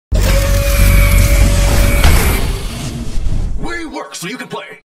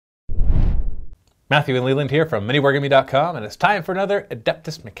Matthew and Leland here from MiniWarGaming.com, and it's time for another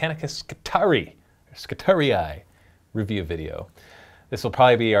Adeptus Mechanicus Scutarii review video. This will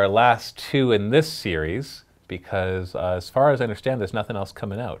probably be our last two in this series because, as far as I understand, there's nothing else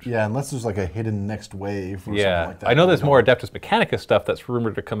coming out. Yeah, unless there's like a hidden next wave or something like that. I know there's more Adeptus Mechanicus stuff that's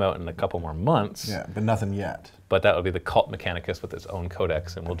rumored to come out in a couple more months. Yeah, but nothing yet. But that would be the Cult Mechanicus with its own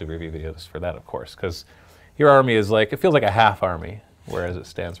codex, and we'll do review videos for that, of course, because your army is like, it feels like a half army. Whereas it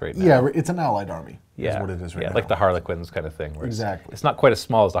stands right now. Yeah, it's an allied army. Yeah, is what it is right now. Like the Harlequins kind of thing. Where exactly. It's not quite as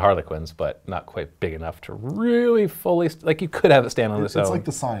small as the Harlequins, but not quite big enough to really fully, like you could have it stand on its own. It's like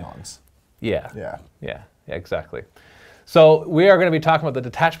the Scions. Yeah, exactly. So we are going to be talking about the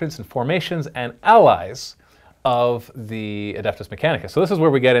detachments and formations and allies of the Adeptus Mechanicus. So this is where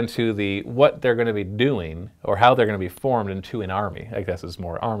we get into what they're going to be doing, or how they're going to be formed into an army. I guess is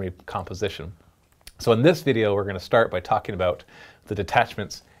more army composition. So in this video, we're going to start by talking about the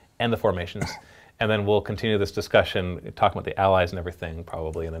detachments and the formations, and then we'll continue this discussion talking about the allies and everything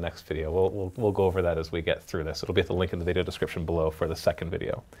probably in the next video. We'll go over that as we get through this. It'll be at the link in the video description below for the second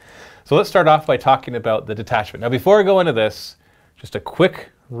video. So let's start off by talking about the detachment. Now before I go into this, just a quick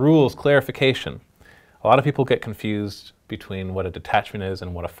rules clarification. A lot of people get confused between what a detachment is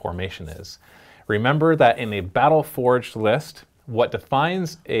and what a formation is. Remember that in a battle-forged list, what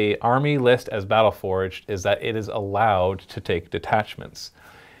defines an army list as battle-forged is that it is allowed to take detachments.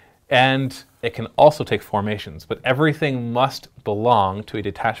 And it can also take formations, but everything must belong to a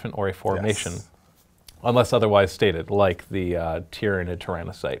detachment or a formation, unless otherwise stated, like the Tyranid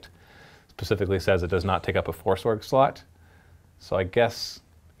Tyrannocyte specifically says it does not take up a force org slot. So I guess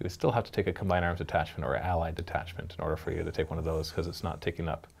you would still have to take a combined arms detachment or an allied detachment in order for you to take one of those, because it's not taking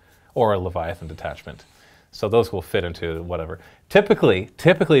up, or a Leviathan detachment. So those will fit into whatever. Typically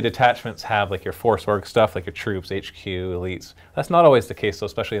detachments have like your force org stuff, like your troops, HQ, elites. That's not always the case, though,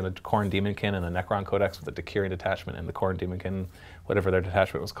 especially in the Khorne Demonkin and the Necron Codex with the Decurion detachment and the Khorne Demonkin, whatever their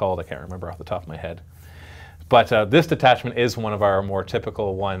detachment was called. I can't remember off the top of my head. But this detachment is one of our more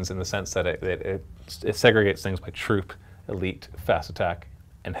typical ones in the sense that it segregates things by troop, elite, fast attack,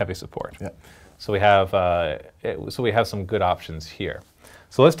 and heavy support. Yeah. So we have some good options here.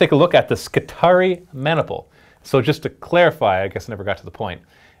 So let's take a look at the Scutarii Maniple. So just to clarify, I guess I never got to the point,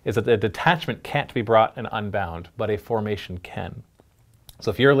 is that the detachment can't be brought and unbound, but a formation can.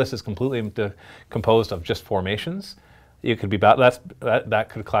 So if your list is completely composed of just formations, you could be that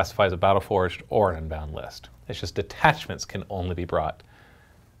could classify as a battle-forged or an unbound list. It's just detachments can only be brought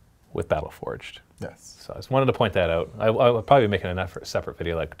with battle-forged. Yes. So I just wanted to point that out. I'll probably be making a separate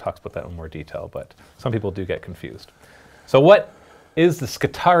video that talks about that in more detail, but some people do get confused. So what is the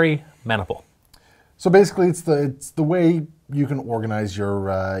Scutarii Maniple? So basically, it's the way you can organize your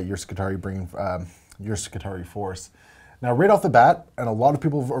Scutarii your Scutarii force. Now, right off the bat, and a lot of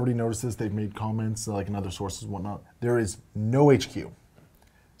people have already noticed this. They've made comments like in other sources and whatnot. There is no HQ.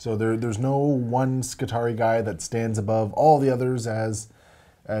 So there's no one Scutarii guy that stands above all the others as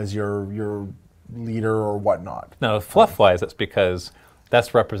your leader or whatnot. Now, fluff-wise, that's because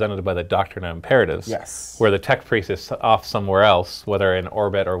that's represented by the Doctrine and Imperatives, yes, where the tech priest is off somewhere else, whether in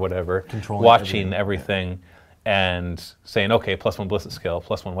orbit or whatever, controlling watching everything and saying, okay, +1 ballistic skill,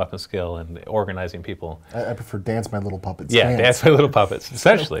 +1 weapon skill, and organizing people. I prefer dance my little puppets. Yeah, dance my little puppets.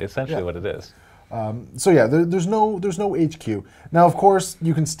 Essentially what it is. So yeah, there's no HQ. Now, of course,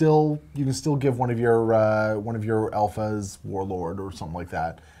 you can still give one of your alphas warlord or something like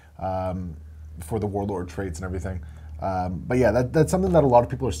that for the warlord traits and everything. But yeah, that's something that a lot of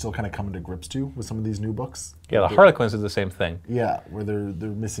people are still kind of coming to grips to with some of these new books. Yeah, the Harlequins do the same thing. Yeah, where they're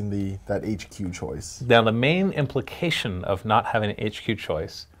missing that HQ choice. Now, the main implication of not having an HQ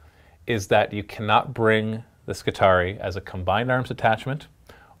choice is that you cannot bring the Scutarii as a combined arms detachment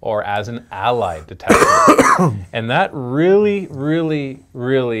or as an allied detachment. And that really, really,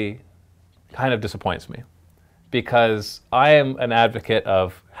 really kind of disappoints me, because I am an advocate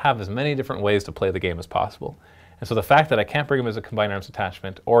of have as many different ways to play the game as possible. And so the fact that I can't bring them as a combined arms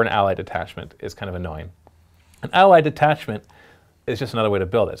detachment or an allied detachment is kind of annoying. An allied detachment is just another way to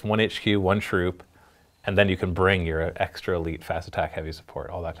build it. It's one HQ, one troop, and then you can bring your extra elite, fast attack, heavy support,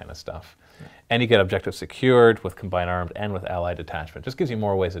 all that kind of stuff. Yeah. And you get objectives secured with combined armed and with allied detachment. Just gives you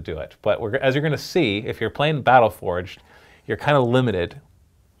more ways to do it. But as you're going to see, if you're playing Battle-Forged, you're kind of limited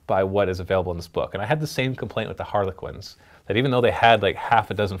by what is available in this book. And I had the same complaint with the Harlequins, that even though they had like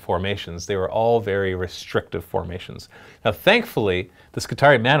half a dozen formations, they were all very restrictive formations. Now, thankfully, the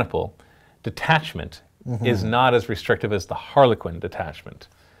Scutarii Maniple detachment is not as restrictive as the Harlequin detachment.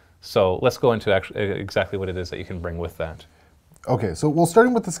 So let's go into exactly what it is that you can bring with that. Okay, so well,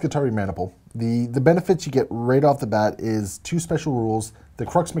 starting with the Skitarii Maniple, the benefits you get right off the bat is 2 special rules, the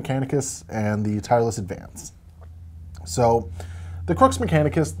Crux Mechanicus and the Tireless Advance. So the Crux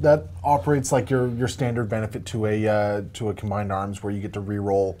Mechanicus, that operates like your standard benefit to a Combined Arms where you get to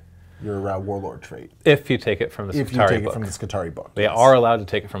reroll your Warlord trait. If you take it from the Skitarii book. If you take it from the Skitarii book. They are allowed to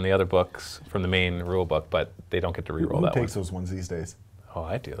take it from the other books, from the main rule book, but they don't get to reroll that Who takes one. those ones these days? Oh,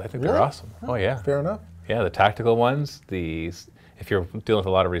 I do. I think Really? they're awesome. Oh, yeah. Fair enough. Yeah, the tactical ones, if you're dealing with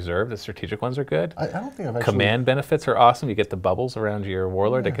a lot of reserve, the strategic ones are good. I don't think I've actually... Command benefits are awesome. You get the bubbles around your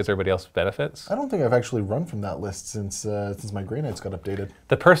Warlord that gives everybody else benefits. I don't think I've actually run from that list since my Grey Knights got updated.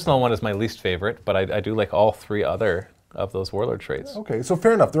 The personal one is my least favorite, but I do like all 3 other of those Warlord traits. Okay, so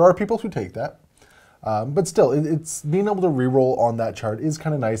fair enough. There are people who take that. But still, it's being able to reroll on that chart is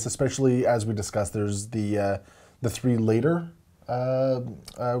kind of nice, especially as we discussed. There's the 3 later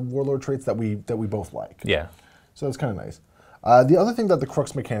Warlord traits that we both like. Yeah. So it's kind of nice. The other thing that the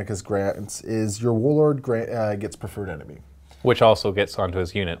Crux Mechanicus grants is your Warlord gets preferred enemy. Which also gets onto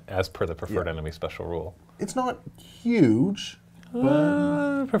his unit as per the preferred enemy special rule. It's not huge.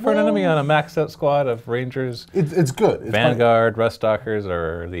 Preferred enemy on a maxed out squad of Rangers, it's good. It's Vanguard, Ruststalkers,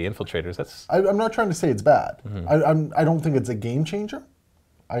 or the Infiltrators. That's I'm not trying to say it's bad. I don't think it's a game changer.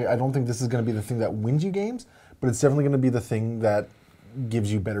 I don't think this is going to be the thing that wins you games, but it's definitely going to be the thing that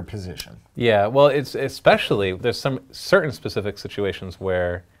gives you better position. Yeah, well, it's especially, there's some certain specific situations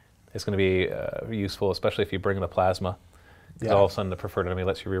where it's going to be useful, especially if you bring the plasma. Because all of a sudden the preferred enemy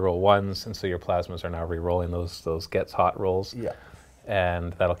lets you reroll 1s, and so your plasmas are now rerolling those gets hot rolls. Yeah.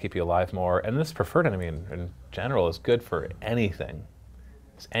 And that'll keep you alive more. And this preferred enemy in general is good for anything.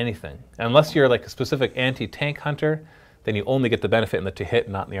 It's anything. Unless you're like a specific anti-tank hunter, then you only get the benefit in the to hit,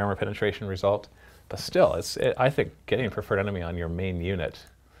 not in the armor penetration result. But still, I think getting a preferred enemy on your main unit,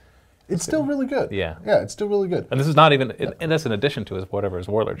 it's still really good. Yeah. Yeah, it's still really good. And this is not even, and that's in addition to whatever his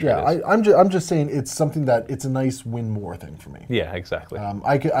Warlord trait is. Yeah, I'm just saying it's something that it's a nice win more thing for me. Yeah, exactly.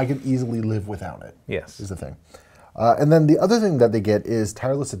 I could easily live without it. Yes. Is the thing. And then the other thing that they get is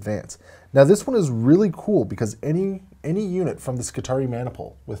Tireless Advance. Now this one is really cool because any unit from the Skitarii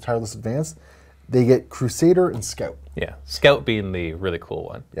Maniple with Tireless Advance, they get Crusader and Scout. Yeah, Scout being the really cool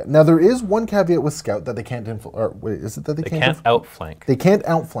one. Yeah. Now there is one caveat with Scout that they can't wait, is it that they can't outflank? They can't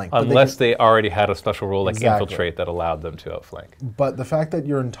outflank unless they already had a special rule like Infiltrate that allowed them to outflank. But the fact that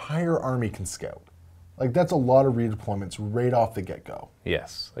your entire army can scout, like that's a lot of redeployments right off the get-go.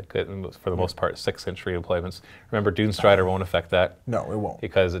 Yes, like for the most part, 6-inch redeployments. Remember, Dune Strider won't affect that. No, it won't.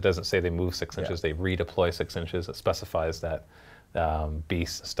 Because it doesn't say they move 6 inches, they redeploy 6 inches. It specifies that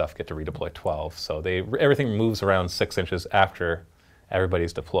beast stuff get to redeploy 12. So everything moves around 6 inches after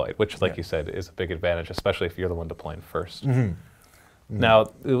everybody's deployed, which, like you said, is a big advantage, especially if you're the one deploying first. Now,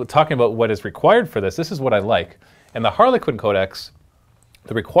 talking about what is required for this is what I like. In the Harlequin Codex,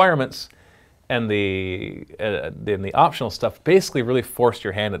 the requirements and the optional stuff basically really forced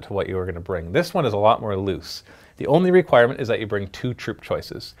your hand into what you were going to bring. This one is a lot more loose. The only requirement is that you bring 2 troop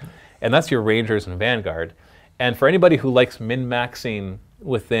choices, and that's your Rangers and Vanguard. And for anybody who likes min-maxing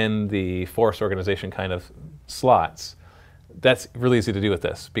within the Force organization kind of slots, that's really easy to do with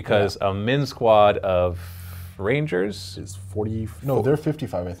this, because a min squad of Rangers is 40. No, they're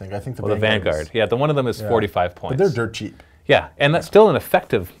 55, I think. I think the Vanguard. Yeah, the one of them is 45 points. But they're dirt cheap. Yeah, and that's still an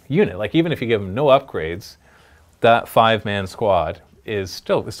effective unit. Like, even if you give them no upgrades, that 5-man squad is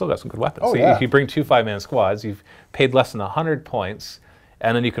still got some good weapons. Oh, so yeah. if you bring 2 5-man squads, you've paid less than 100 points,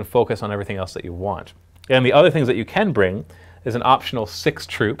 and then you can focus on everything else that you want. And the other things that you can bring is an optional 6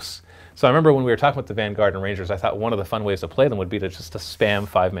 troops. So I remember when we were talking about the Vanguard and Rangers, I thought one of the fun ways to play them would be to just spam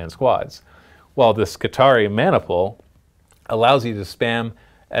 5-man squads. Well, the Skitarii Maniple allows you to spam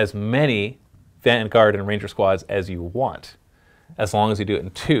as many Vanguard and Ranger squads as you want, as long as you do it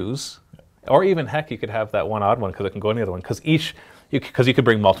in 2s. Or even, heck, you could have that one odd one because it can go in the other one, because you could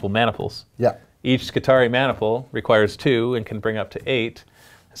bring multiple maniples. Yeah. Each Skitarii Maniple requires 2 and can bring up to 8.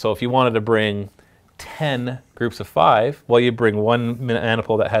 So if you wanted to bring 10 groups of 5, well, you bring one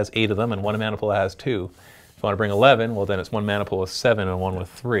maniple that has 8 of them and one maniple that has 2. If you want to bring 11, well, then it's one maniple with 7 and one with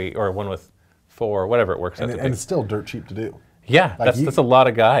 3, or one with 4, whatever it works out to be. And it's still dirt cheap to do. Yeah, like that's a lot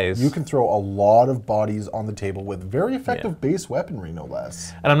of guys. You can throw a lot of bodies on the table with very effective base weaponry, no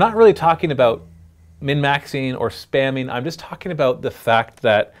less. And I'm not really talking about min-maxing or spamming. I'm just talking about the fact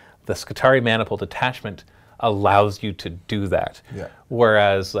that the Skitarii Maniple detachment allows you to do that. Yeah.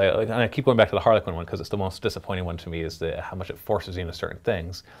 Whereas, and I keep going back to the Harlequin one because it's the most disappointing one to me, is how much it forces you into certain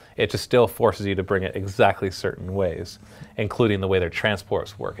things. It just still forces you to bring it exactly certain ways, including the way their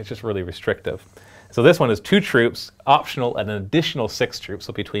transports work. It's just really restrictive. So this one is 2 troops, optional, and an additional 6 troops,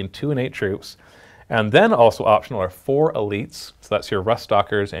 so between 2 and 8 troops. And then also optional are 4 elites. So that's your Rust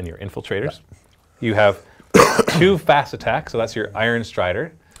Stalkers and your Infiltrators. Yep. You have 2 fast attacks. So that's your Iron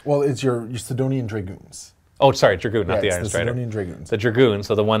Strider. Well, it's your Sidonian Dragoons. Oh, sorry, Dragoon, not the Iron Strider. Sidonian Dragoons. The Dragoon,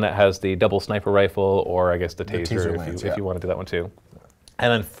 so the one that has the double sniper rifle, or I guess the taser, lance, if you want to do that one too.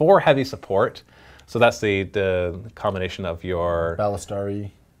 And then 4 heavy support. So that's the combination of your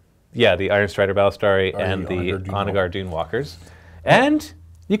Ballistari. Yeah, the Iron Strider Ballistari and the Onagar Dune Walkers. And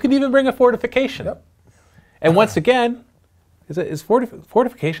you can even bring a fortification. Yep. And once again,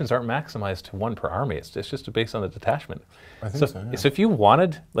 fortifications aren't maximized to 1 per army. It's just based on the detachment. I think so, yeah. So if you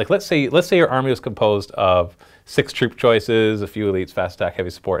wanted, like let's say your army was composed of 6 troop choices, a few elites, fast attack, heavy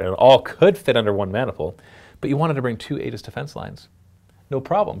support, and it all could fit under 1 maniple, but you wanted to bring 2 Aegis defense lines. No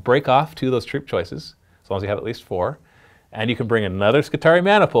problem. Break off 2 of those troop choices, as long as you have at least 4, and you can bring another Skitarii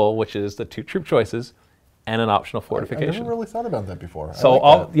maniple, which is the 2 troop choices, and an optional fortification. I never really thought about that before.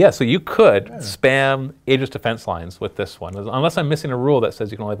 So so you could spam Aegis defense lines with this one, unless I'm missing a rule that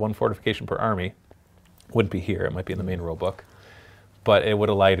says you can only have 1 fortification per army. Wouldn't be here. It might be in the main rule book, but it would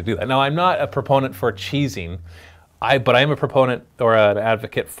allow you to do that. Now, I'm not a proponent for cheesing, but I am a proponent or an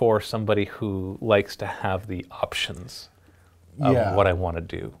advocate for somebody who likes to have the options of what I want to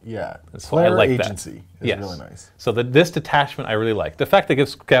do. Yeah, so player I like agency that. is really nice. So this detachment I really like. The fact that it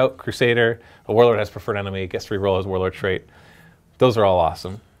gives Scout, Crusader, a Warlord has preferred enemy, gets to reroll his Warlord trait. Those are all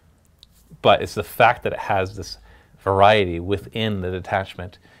awesome. But it's the fact that it has this variety within the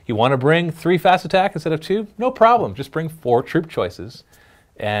detachment. You want to bring 3 fast attack instead of 2? No problem. Just bring 4 troop choices,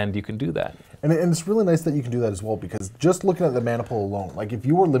 and you can do that. And it's really nice that you can do that as well, because just looking at the maniple alone, like if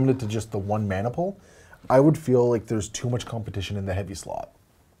you were limited to just the 1 maniple, I would feel like there's too much competition in the heavy slot.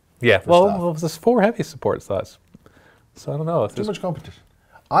 Yeah, well, there's 4 heavy support slots, so I don't know. If too much competition.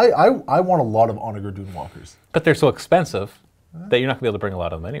 I want a lot of Onagar Dune Walkers. But they're so expensive that you're not going to be able to bring a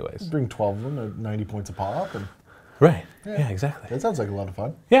lot of them anyways. Bring 12 of them at 90 points a pop. And right, yeah, exactly. That sounds like a lot of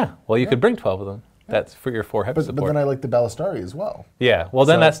fun. Yeah, well, you could bring 12 of them. That's for your 4 heavy support. But then I like the Ballistari as well. Yeah, well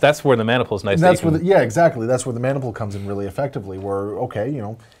then that's where the maniple is nice. That's where exactly. That's where the maniple comes in really effectively. Where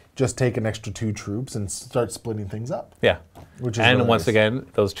just take an extra 2 troops and start splitting things up. Yeah, which is and once again,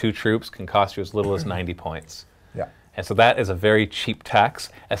 those 2 troops can cost you as little as 90 points. Yeah, and so that is a very cheap tax,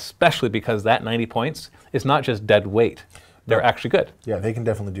 especially because that 90 points is not just dead weight. They're actually good. Yeah, they can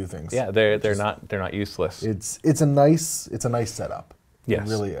definitely do things. Yeah, they're not useless. It's a nice setup. Yes,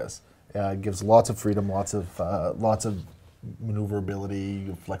 it really is. It gives lots of freedom, lots of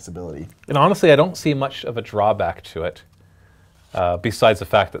maneuverability, flexibility. And honestly, I don't see much of a drawback to it, besides the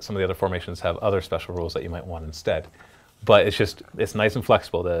fact that some of the other formations have other special rules that you might want instead. But it's nice and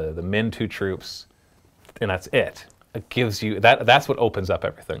flexible. The min 2 troops, and that's it. It gives you that's what opens up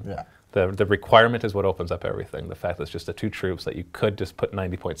everything. Yeah. The requirement is what opens up everything. The fact that it's just the 2 troops that you could just put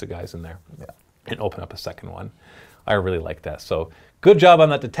 90 points of guys in there and open up a second one. I really like that. So good job on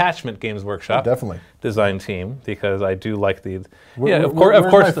that detachment, Games Workshop. Definitely. Design team, because I do like the... Of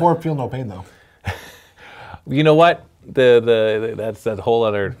course. My Feel No Pain, though? You know what? That's that whole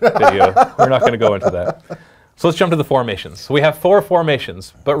other video. We're not going to go into that. So let's jump to the formations. So we have 4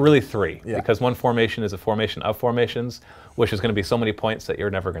 formations, but really 3, because 1 formation is a formation of formations, which is going to be so many points that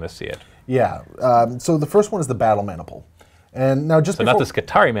you're never going to see it. Yeah. So the first one is the Battle Maniple. And now just not the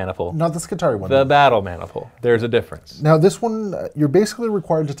Skitarii maniple. Not the Skitarii one. The battle maniple. There's a difference. Now this one, you're basically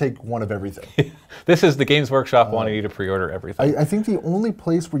required to take one of everything. This is the Games Workshop wanting you to pre-order everything. I think the only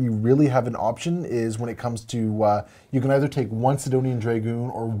place where you really have an option is when it comes to, you can either take 1 Sidonian Dragoon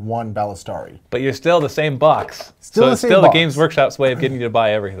or 1 Ballistari. But you're still the same box. Still the Games Workshop's way of getting you to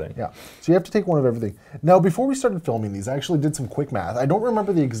buy everything. Yeah, so you have to take one of everything. Now before we started filming these, I actually did some quick math. I don't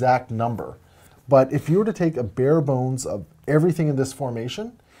remember the exact number, but if you were to take a bare bones of everything in this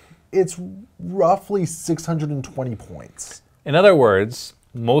formation, it's roughly 620 points. In other words,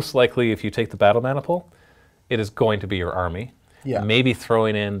 most likely if you take the battle maniple, it is going to be your army. Yeah. Maybe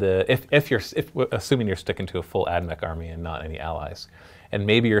throwing in the, assuming you're sticking to a full Ad Mech army and not any allies, and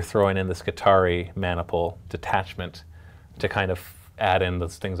maybe you're throwing in the Skitarii maniple detachment to kind of add in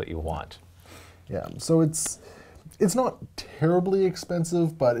those things that you want. Yeah, so it's not terribly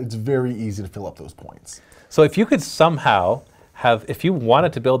expensive, but it's very easy to fill up those points. So if you could somehow if you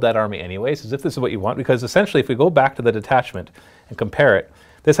wanted to build that army anyways, as if this is what you want, because essentially if we go back to the detachment and compare it,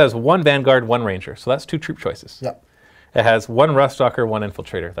 this has 1 Vanguard, 1 Ranger, so that's 2 troop choices. Yep. It has 1 Rust Stalker, 1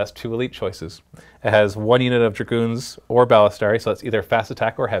 Infiltrator, that's 2 elite choices. It has 1 unit of Dragoons or Ballistari, so that's either fast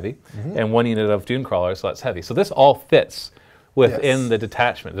attack or heavy, and 1 unit of Dune Crawlers, so that's heavy. So this all fits within the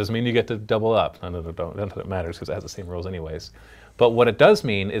detachment. It doesn't mean you get to double up. None of it matters because it has the same rules anyways. But what it does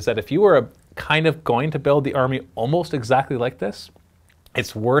mean is that if you were kind of going to build the army almost exactly like this,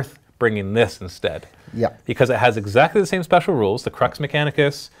 it's worth bringing this instead. Yeah. Because it has exactly the same special rules, the Crux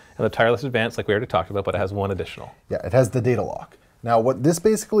Mechanicus and the Tireless Advance, like we already talked about, but it has one additional. Yeah, it has the data lock. Now, what this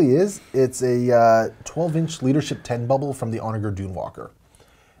basically is, it's a 12-inch Leadership 10 bubble from the Onager Dunewalker.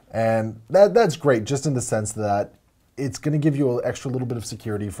 And that's great, just in the sense that it's going to give you an extra little bit of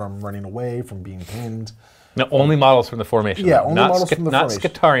security from running away, from being pinned. Now, only models from the formation. Yeah, only models from the not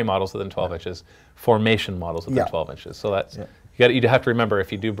formation. Skitarii models within 12 inches, formation models within 12 inches. So that's, you have to remember,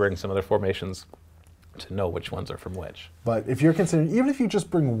 if you do bring some other formations, to know which ones are from which. But if you're considering, even if you just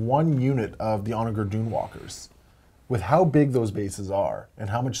bring one unit of the Onager Dunewalkers, with how big those bases are and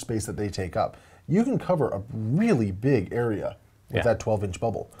how much space that they take up, you can cover a really big area with that 12-inch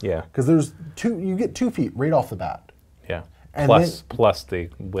bubble. Yeah. Because you get 2 feet right off the bat. Yeah. And Plus the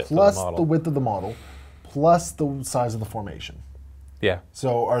width of the model. Plus the width of the model, plus the size of the formation. Yeah.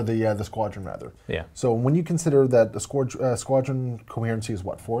 So, or the squadron rather. Yeah. So when you consider that the squadron coherency is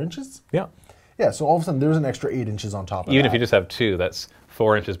what, 4 inches? Yeah. Yeah, so all of a sudden there's an extra 8 inches on top of that. Even if you just have 2, that's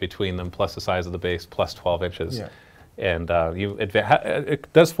 4 inches between them, plus the size of the base, plus 12 inches. Yeah. And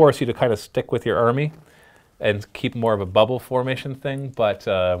it does force you to kind of stick with your army and keep more of a bubble formation thing, but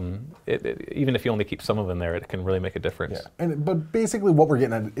even if you only keep some of them there, it can really make a difference. Yeah, but basically what we're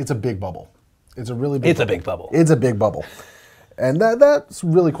getting at, it's a big bubble. It's a really big bubble. It's a big bubble. It's a big bubble. And that's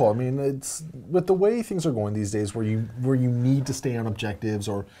really cool. I mean, it's with the way things are going these days, where you need to stay on objectives,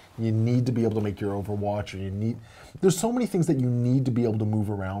 or you need to be able to make your Overwatch, or there's so many things that you need to be able to move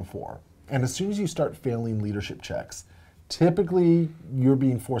around for. And as soon as you start failing leadership checks, typically you're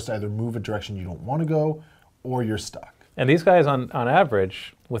being forced to either move a direction you don't want to go, or you're stuck. And these guys, on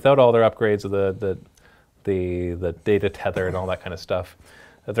average, without all their upgrades of the data tether and all that kind of stuff,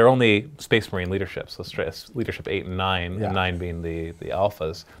 they're only Space Marine leadership, so leadership 8 and 9, and 9 being the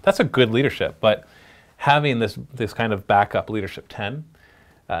alphas. That's a good leadership, but having this kind of backup leadership 10,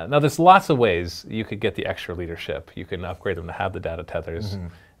 now there's lots of ways you could get the extra leadership. You can upgrade them to have the data tethers.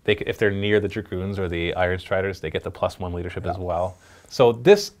 If they're near the Dragoons or the Iron Striders, they get the +1 leadership as well. So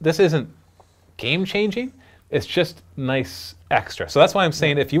this isn't game-changing, it's just nice extra. So that's why I'm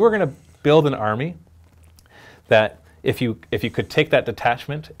saying, if you were going to build an army, that if you could take that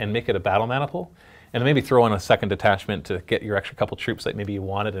detachment and make it a battle maniple, and maybe throw in a second detachment to get your extra couple troops that maybe you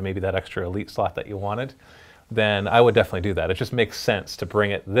wanted, and maybe that extra elite slot that you wanted, then I would definitely do that. It just makes sense to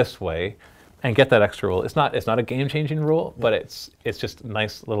bring it this way and get that extra rule. It's not a game-changing rule, but it's just a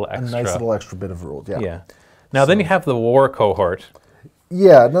nice little extra. A nice little extra bit of rules, yeah. Yeah. Now then you have the war cohort.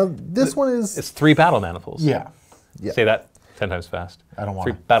 Yeah, now this one is... It's 3 battle maniples. Yeah. Say that 10 times fast. I don't want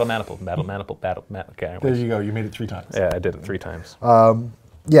 3 to. battle maniple, okay, anyways. There you go, you made it 3 times. Yeah, I did it 3 times.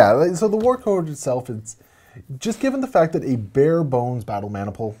 Yeah, so the war cohort itself, it's just given the fact that a bare bones battle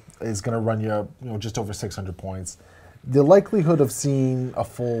maniple is going to run you, just over 600 points, the likelihood of seeing a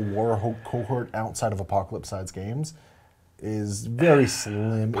full war cohort outside of Apocalypse-size games is very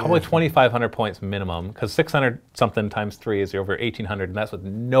slim. Probably 2,500 points minimum, because 600 something times 3 is over 1,800, and that's with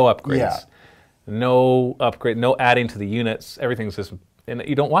no upgrades. Yeah. No upgrade, no adding to the units. Everything's just, and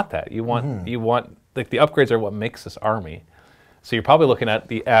you don't want that. You want like the upgrades are what makes this army. So you're probably looking at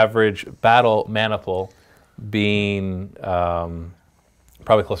the average battle maniple being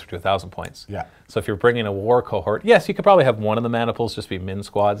probably closer to 1,000 points. Yeah. So if you're bringing a war cohort, yes, you could probably have one of the maniples just be min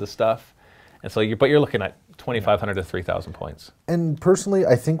squads of stuff, and so you're looking at 2,500 to 3,000 points. And personally,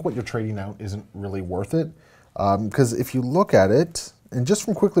 I think what you're trading out isn't really worth it, because if you look at it, and just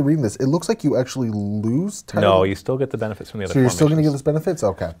from quickly reading this, it looks like you actually lose time. No, you still get the benefits from the other. So you're still going to formations. get those benefits?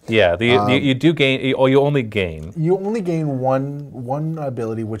 Okay. Yeah, you do gain. You only gain. You only gain one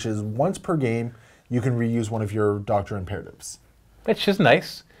ability, which is once per game, you can reuse one of your Doctor Imperatives. Which is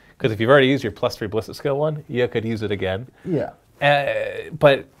nice, because if you've already used your +3 ballistic skill one, you could use it again. Yeah.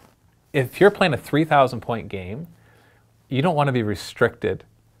 But if you're playing a 3,000 point game, you don't want to be restricted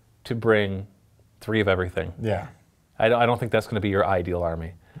to bring 3 of everything. Yeah. I don't think that's going to be your ideal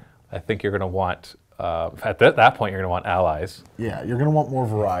army. I think you're going to want, at that point, you're going to want allies. Yeah, you're going to want more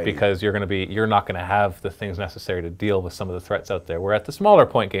variety. Because you're not going to have the things necessary to deal with some of the threats out there. Where at the smaller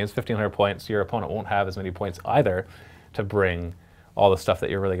point games, 1,500 points, your opponent won't have as many points either to bring all the stuff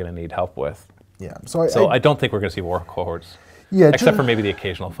that you're really going to need help with. Yeah. So I don't think we're going to see war cohorts. Yeah. Except for maybe the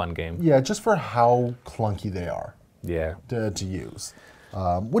occasional fun game. Yeah, just for how clunky they are. Yeah. To use.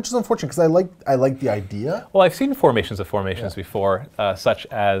 Which is unfortunate, because I like the idea. Well, I've seen formations before, such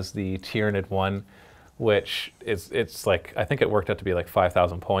as the Tyranid one, which it's like, I think it worked out to be like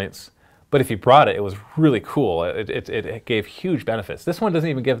 5,000 points. But if you brought it, it was really cool. It gave huge benefits. This one doesn't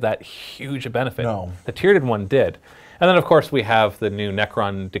even give that huge a benefit. No. The Tyranid one did. And then, of course, we have the new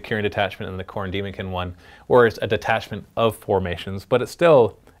Necron Decurion detachment and the Khorne Demonkin one, where it's a detachment of formations, but it's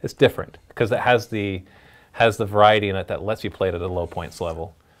still It's different because it has the variety in it that lets you play it at a low points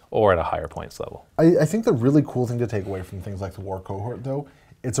level or at a higher points level. I think the really cool thing to take away from things like the War Cohort, though,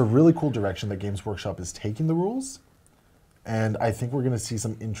 it's a really cool direction that Games Workshop is taking the rules. And I think we're going to see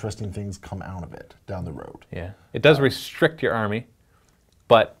some interesting things come out of it down the road. Yeah. It does restrict your army,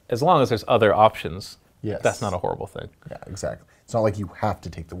 but as long as there's other options, yes, that's not a horrible thing. Yeah, exactly. It's not like you have to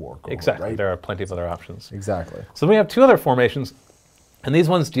take the War Cohort, Exactly. right? There are plenty of other options. Exactly. So we have two other formations, and these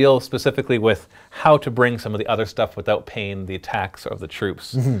ones deal specifically with how to bring some of the other stuff without paying the attacks of the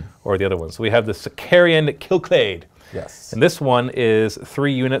troops or the other ones. So we have the Sicarian Kilclade. Yes. And this one is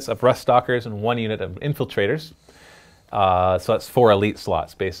 3 units of Rust Stalkers and 1 unit of Infiltrators. So that's 4 elite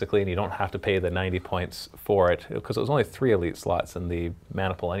slots, basically, and you don't have to pay the 90 points for it, because it was only 3 elite slots in the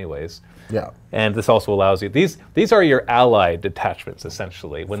Maniple anyways. Yeah. And this also allows you, these are your allied detachments,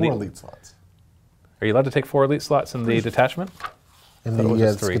 essentially. When 4 elite slots. Are you allowed to take 4 elite slots in the detachment? In the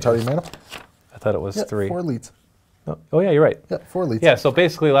Skitarii Maniple? I thought it was Yeah, 3. 4 elites. Oh, yeah, you're right. Yeah, 4 elites. Yeah, so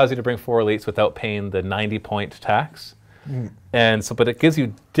basically it allows you to bring 4 elites without paying the 90-point tax. And so, but it gives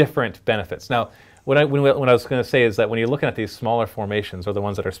you different benefits. Now, what I was going to say is that when you're looking at these smaller formations, or the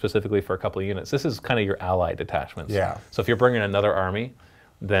ones that are specifically for a couple of units, this is kind of your allied detachments. Yeah. So if you're bringing another army,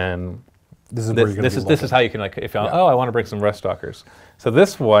 then This is where you're this is how you can, like, if you oh, I want to bring some Rust Stalkers. So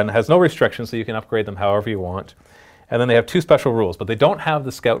this one has no restrictions, so you can upgrade them however you want. And then they have 2 special rules, but they don't have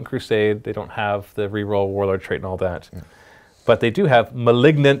the Scout and Crusade, they don't have the reroll Warlord trait and all that. But they do have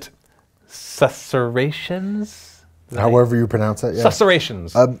Malignant Susurrations. However you pronounce it, yeah.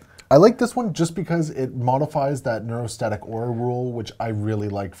 Susurrations. I like this one just because it modifies that neurostatic aura rule, which I really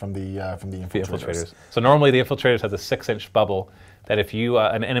like from the infiltrators. So normally the infiltrators have the 6-inch bubble that if you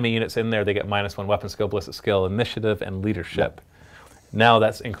an enemy unit's in there, they get -1 weapon skill, ballistic skill, initiative, and leadership. Now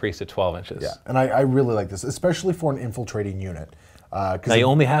that's increased to 12 inches. Yeah, and I really like this, especially for an infiltrating unit. Now you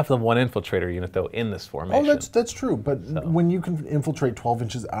only have the 1 infiltrator unit though in this formation. Oh, that's true. But when you can infiltrate 12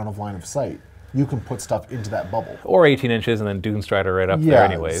 inches out of line of sight, you can put stuff into that bubble. Or 18 inches and then Dune Strider right up there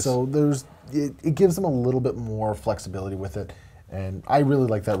anyways. So it gives them a little bit more flexibility with it. And I really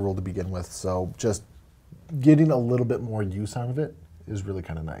like that rule to begin with. So just getting a little bit more use out of it is really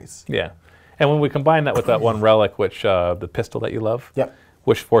kind of nice. Yeah. And when we combine that with that one relic, which the pistol that you love,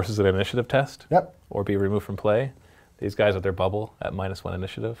 which forces an initiative test or be removed from play, these guys with their bubble at -1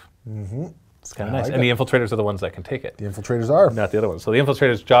 initiative. It's kind of nice. Like and the infiltrators are the ones that can take it. The infiltrators are. Not the other ones. So the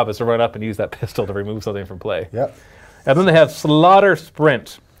infiltrator's job is to run up and use that pistol to remove something from play. Yep. And then they have Slaughter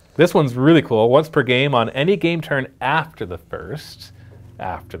Sprint. This one's really cool. Once per game on any game turn after the first.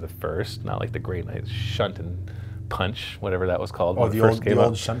 After the first. Not like the Great Knight Shunt and Punch, whatever that was called. Oh, the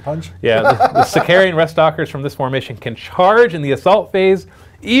old Shunt Punch? Yeah. The Sicarian Rust Stalkers from this formation can charge in the assault phase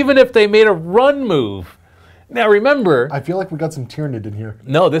even if they made a run move. Now remember... I feel like we got some Tyranid in here.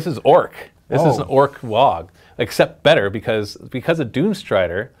 No, this is Orc. This is an Orc Wog, except better because of Dune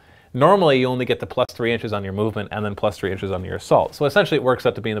Strider, normally you only get the +3 inches on your movement and then +3 inches on your assault. So essentially it works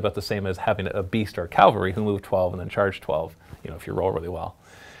out to being about the same as having a Beast or a Cavalry who move 12 and then charge 12, if you roll really well.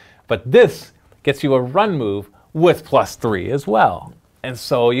 But this gets you a run move with +3 as well. And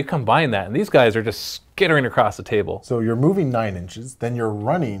so you combine that, and these guys are just skittering across the table. So you're moving 9 inches, then you're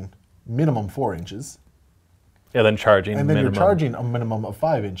running minimum 4 inches. Yeah, then charging. And then you're charging a minimum of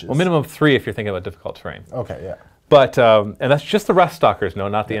 5 inches. Well, minimum of 3 if you're thinking about difficult terrain. Okay, yeah. But, and that's just the Rust Stalkers,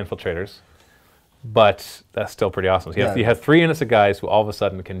 not the infiltrators. But that's still pretty awesome. So you have 3 units of guys who all of a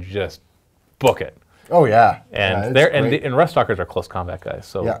sudden can just book it. Oh, yeah. And and Rust Stalkers are close combat guys,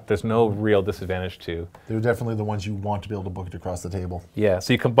 so there's no real disadvantage to. They're definitely the ones you want to be able to book it across the table. Yeah,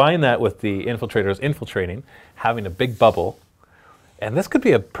 so you combine that with the infiltrators infiltrating, having a big bubble, and this could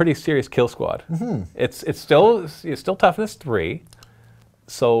be a pretty serious kill squad. It's still toughness 3,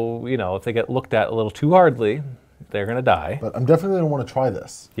 so if they get looked at a little too hardly, they're gonna die. But I'm definitely gonna want to try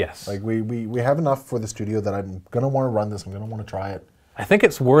this. Yes. Like we have enough for the studio that I'm gonna want to run this. I'm gonna want to try it. I think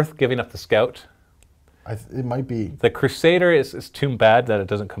it's worth giving up the Scout. It might be. The Crusader is too bad that it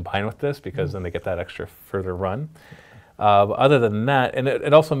doesn't combine with this because then they get that extra further run. But other than that, and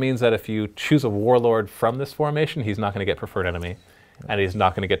it also means that if you choose a Warlord from this formation, he's not going to get preferred enemy, and he's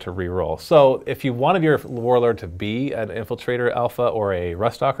not going to get to reroll. So if you wanted your Warlord to be an Infiltrator Alpha or a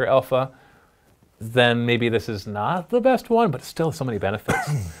Rust Stalker Alpha, then maybe this is not the best one, but still so many benefits.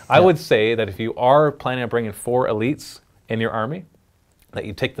 I would say that if you are planning on bringing 4 elites in your army, that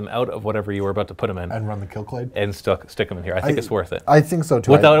you take them out of whatever you were about to put them in. And run the Kilclade? And stick them in here. I think it's worth it. I think so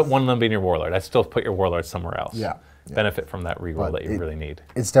too. Without one of them being your Warlord. I'd still put your Warlord somewhere else. Yeah. Benefit from that reroll that you really need.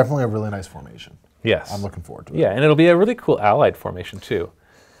 It's definitely a really nice formation. Yes. I'm looking forward to it. Yeah, and it'll be a really cool allied formation too.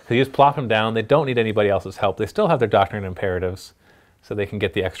 So you just plop them down. They don't need anybody else's help. They still have their Doctrine and Imperatives. so they can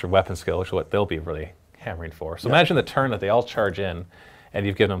get the extra weapon skill, which is what they'll be really hammering for. So imagine the turn that they all charge in, and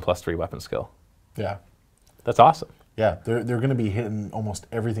you've given them +3 weapon skill. Yeah. That's awesome. Yeah, they're going to be hitting almost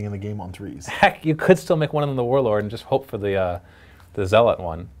everything in the game on 3s. Heck, you could still make one of them the Warlord and just hope for the Zealot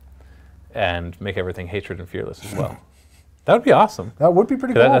one, and make everything Hatred and Fearless as well. That would be awesome. That would be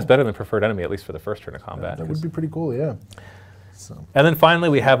pretty cool. That's better than Preferred Enemy, at least for the first turn of combat. That would be pretty cool, yeah. So. And then finally,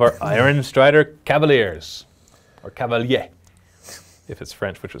 we have our Iron Strider Cavaliers, or Cavalier, if it's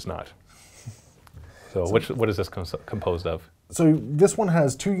French, which is not. So what is this composed of? So this one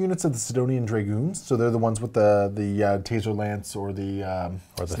has 2 units of the Sidonian Dragoons. So they're the ones with the Taser Lance or the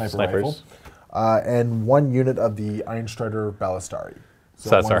Sniper Rifle. And 1 unit of the Iron Strider Ballistari. So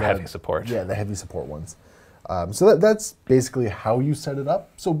that's our heavy support. Yeah, the heavy support ones. So that's basically how you set it up.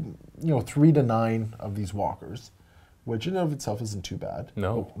 So, 3 to 9 of these walkers, which in and of itself isn't too bad.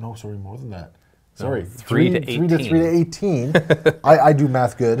 No. Oh, no, sorry, more than that. Sorry. 3 to 18. 3 to 18. I do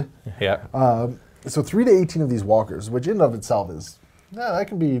math good. Yeah. So 3 to 18 of these walkers, which in and of itself is, that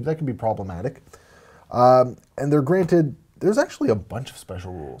can be problematic. And they're granted, there's actually a bunch of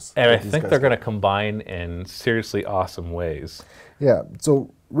special rules. And I think they're going to combine in seriously awesome ways. Yeah,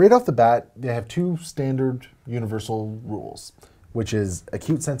 so right off the bat, they have 2 standard universal rules, which is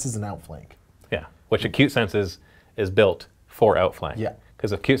acute senses and outflank. Yeah, which acute senses is built for outflank. Yeah.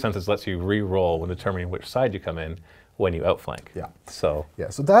 Because acute senses lets you re-roll when determining which side you come in when you outflank. Yeah. So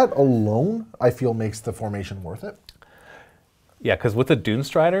that alone, I feel, makes the formation worth it. Yeah, because with the Dune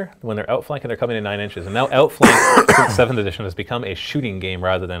Strider, when they're outflanking, they're coming in 9 inches. And now outflank, since 7th edition, has become a shooting game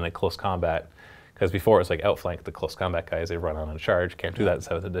rather than a close combat. Because before it was like outflank, the close combat guys, they run on and charge. Can't do that in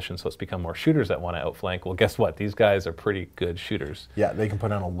 7th edition, so it's become more shooters that want to outflank. Well, guess what? These guys are pretty good shooters. Yeah, they can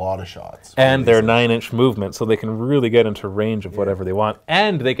put on a lot of shots. And they're 9-inch movement, so they can really get into range of whatever they want.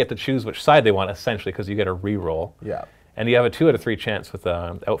 And they get to choose which side they want, essentially, because you get a re-roll. Yeah. And you have a 2 out of 3 chance with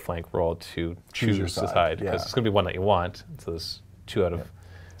the outflank roll to choose your the side. Because yeah. it's going to be one that you want. So there's 2 out of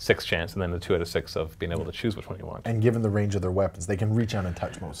 6 chance, and then the 2 out of 6 of being able to choose which one you want. And given the range of their weapons, they can reach out and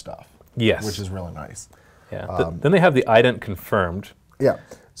touch most stuff. Yes. Which is really nice. Yeah. Then they have the ident confirmed. Yeah.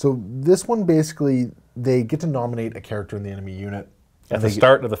 So this one, basically, they get to nominate a character in the enemy unit. At the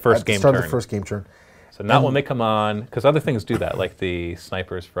start of the first game turn. At the start of the first game turn. So not when they come on, because other things do that, like the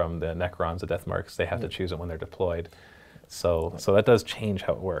snipers from the Necrons, the Death Marks, they have to choose it when they're deployed. So that does change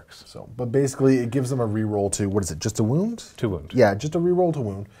how it works. So, but basically, it gives them a reroll to, what is it, just a wound? 2 wound. Yeah, just a reroll to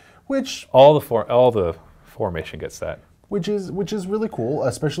wound, which all the formation gets that. Which is really cool,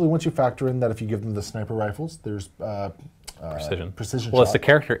 especially once you factor in that if you give them the sniper rifles, there's precision. Precision. Well, it's the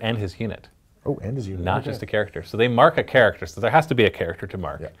character and his unit. Oh, and his unit. Not just a character. So they mark a character. So there has to be a character to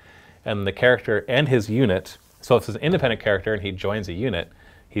mark. Yeah. And the character and his unit. So if it's an independent character and he joins a unit,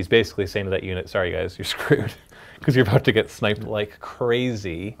 he's basically saying to that unit, "Sorry guys, you're screwed." Because you're about to get sniped like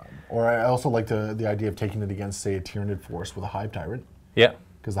crazy. Or I also like the idea of taking it against, say, a Tyranid force with a Hive Tyrant. Yeah.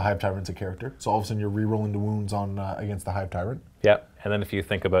 Because the Hive Tyrant's a character. So all of a sudden you're re-rolling the wounds on against the Hive Tyrant. Yeah. And then if you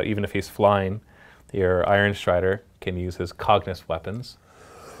think about, even if he's flying, your Iron Strider can use his Cognus weapons.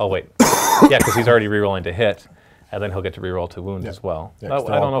 Oh, wait. Yeah, because he's already re-rolling to hit. And then he'll get to re-roll to wound as well. Yeah, I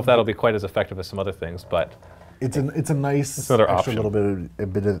don't know if that'll be quite as effective as some other things, but... It's a nice extra option. Little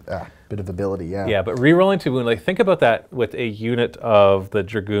bit of ability, yeah. Yeah, but re-rolling to wound, like think about that with a unit of the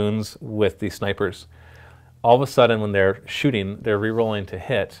Dragoons with the snipers. All of a sudden, when they're shooting, they're re-rolling to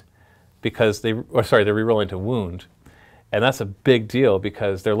hit because they're re-rolling to wound, and that's a big deal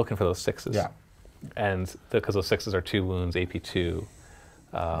because they're looking for those 6s. Yeah, and because those 6s are 2 wounds, AP2,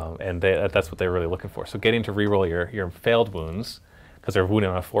 and that's what they're really looking for. So getting to re-roll your failed wounds. Because they're wounded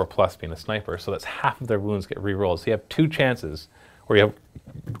on a 4+ being a sniper, so that's half of their wounds get re-rolled. So you have 2 chances, or you have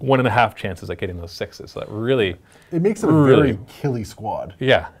 1.5 chances at getting those 6s. So that really... It makes it a very killy squad.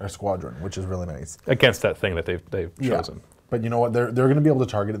 Yeah. Or squadron, which is really nice. Against that thing that they've chosen. But you know what? They're going to be able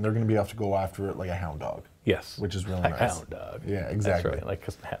to target it, and they're going to be able to go after it like a hound dog. Yes. Which is really nice. nice. Hound dog. Yeah, exactly. That's right. Like,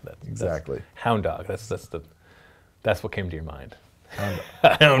 exactly. Hound dog. That's what came to your mind. Hound dog.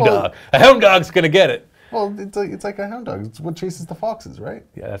 A hound dog. A hound dog's going to get it. Well, it's like a hound dog. It's what chases the foxes, right?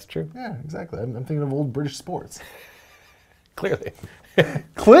 Yeah, that's true. Yeah, exactly. I'm thinking of old British sports. Clearly.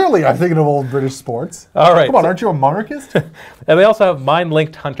 Clearly, I'm thinking of old British sports. All right. Come on, aren't you a monarchist? And they also have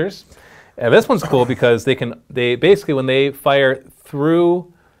mind-linked hunters. And this one's cool because they basically, when they fire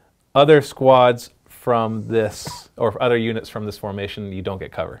through other squads from this, or other units from this formation, you don't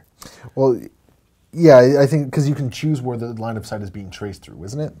get cover. Well, yeah, I think because you can choose where the line of sight is being traced through,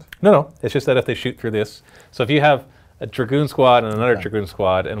 isn't it? No. It's just that if they shoot through this, so if you have a Dragoon squad and another Dragoon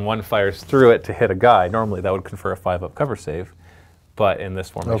squad, and one fires through it to hit a guy, normally that would confer a 5-up cover save, but in this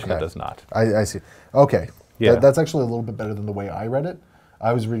formation it does not. I see. Okay. Yeah. That's actually a little bit better than the way I read it.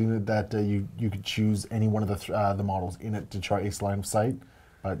 I was reading it that you could choose any one of the models in it to try ace line of sight.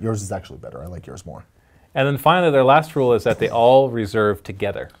 Yours is actually better. I like yours more. And then finally, their last rule is that they all reserve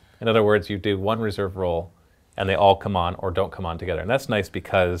together. In other words, you do one reserve roll, and they all come on or don't come on together. And that's nice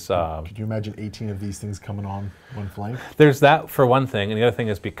because... could you imagine 18 of these things coming on one flank? There's that for one thing, and the other thing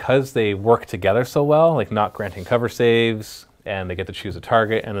is because they work together so well, like not granting cover saves, and they get to choose a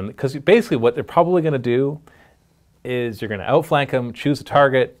target, and then because basically what they're probably going to do is you're going to outflank them, choose a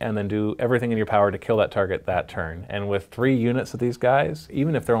target, and then do everything in your power to kill that target that turn. And with 3 units of these guys,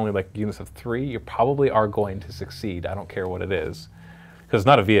 even if they're only like units of 3, you probably are going to succeed. I don't care what it is, because it's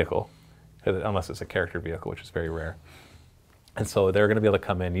not a vehicle, unless it's a character vehicle, which is very rare. And so they're going to be able to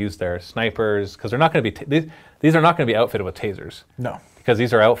come in, use their snipers, because they're not going to be these are not going to be outfitted with tasers. No. Because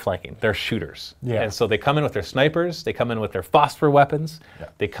these are outflanking. They're shooters. Yeah. And so they come in with their snipers, they come in with their phosphor weapons, yeah.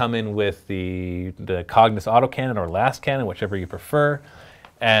 They come in with the Cognis autocannon or last cannon, whichever you prefer,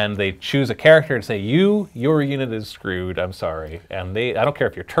 and they choose a character and say, your unit is screwed, I'm sorry. And I don't care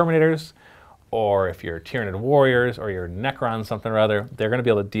if you're Terminators, or if you're Tyranid Warriors, or you're Necron something or other, they're going to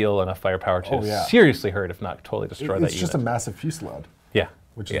be able to deal enough firepower to seriously hurt, if not totally destroy that unit. It's just a massive fusillade. Yeah.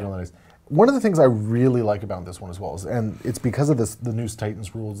 Which is really nice. One of the things I really like about this one as well is, and it's because of the Noose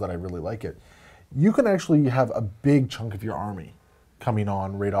Titans rules that I really like it, you can actually have a big chunk of your army coming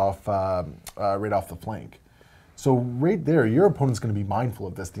on right off the flank. So right there, your opponent's going to be mindful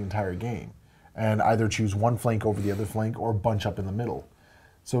of this the entire game, and either choose one flank over the other flank or bunch up in the middle.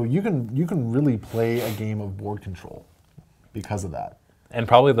 So you can really play a game of board control because of that. And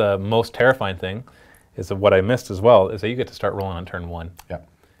probably the most terrifying thing is what I missed as well is that you get to start rolling on turn 1. Yeah.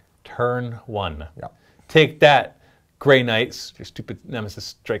 Turn 1. Yeah. Take that, Grey Knights, your stupid Nemesis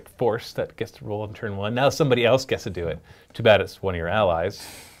Strike Force that gets to roll on turn 1. Now somebody else gets to do it. Too bad it's one of your allies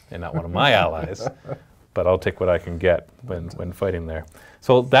and not one of my allies. But I'll take what I can get when fighting there.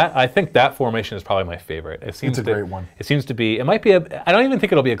 So I think that formation is probably my favorite. It's a great one. It seems to be, it might be I don't even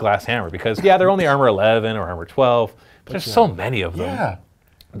think it'll be a glass hammer because they're only armor 11 or armor 12, but there's so many of them. Yeah.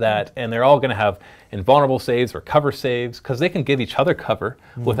 And they're all going to have invulnerable saves or cover saves because they can give each other cover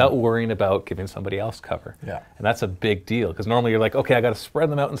without worrying about giving somebody else cover. Yeah. And that's a big deal because normally you're like, okay, I got to spread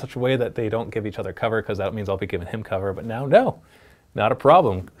them out in such a way that they don't give each other cover because that means I'll be giving him cover. But now, no, not a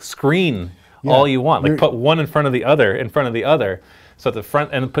problem. Screen all you want. Like put one in front of the other, so at the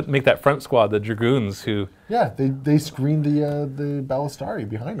front and make that front squad the Dragoons who. Yeah, they screen the Ballistari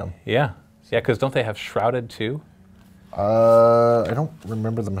behind them. Yeah, because don't they have Shrouded too? I don't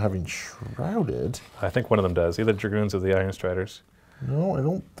remember them having Shrouded. I think one of them does, either Dragoons or the Iron Striders. No, I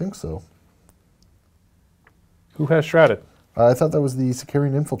don't think so. Who has Shrouded? I thought that was the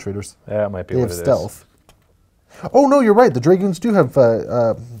Sicarian Infiltrators. Yeah, it might be they what have it stealth. Oh, no, you're right. The Dragoons do have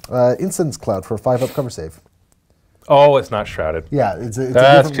Incense Cloud for a 5-up cover save. Oh, it's not Shrouded. Yeah, it's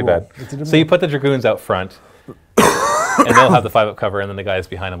That's too bad. So you rule. put the Dragoons out front, and they'll have the 5-up cover, and then the guys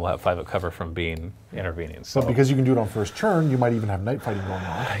behind them will have 5-up cover from being intervening. So but because you can do it on first turn, you might even have night fighting going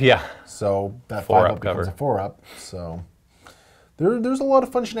on. Yeah. So that 4-up 5-up becomes a 4-up. So there's a lot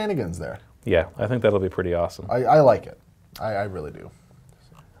of fun shenanigans there. Yeah, I think that'll be pretty awesome. I like it. I really do.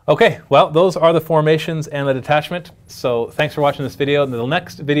 Okay, well, those are the formations and the detachment. So thanks for watching this video. In the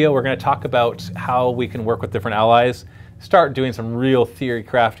next video, we're going to talk about how we can work with different allies, start doing some real theory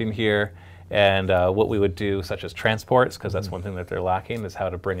crafting here, and what we would do, such as transports, because that's one thing that they're lacking, is how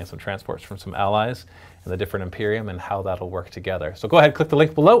to bring in some transports from some allies and the different Imperium and how that'll work together. So go ahead, click the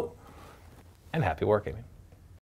link below, and happy wargaming.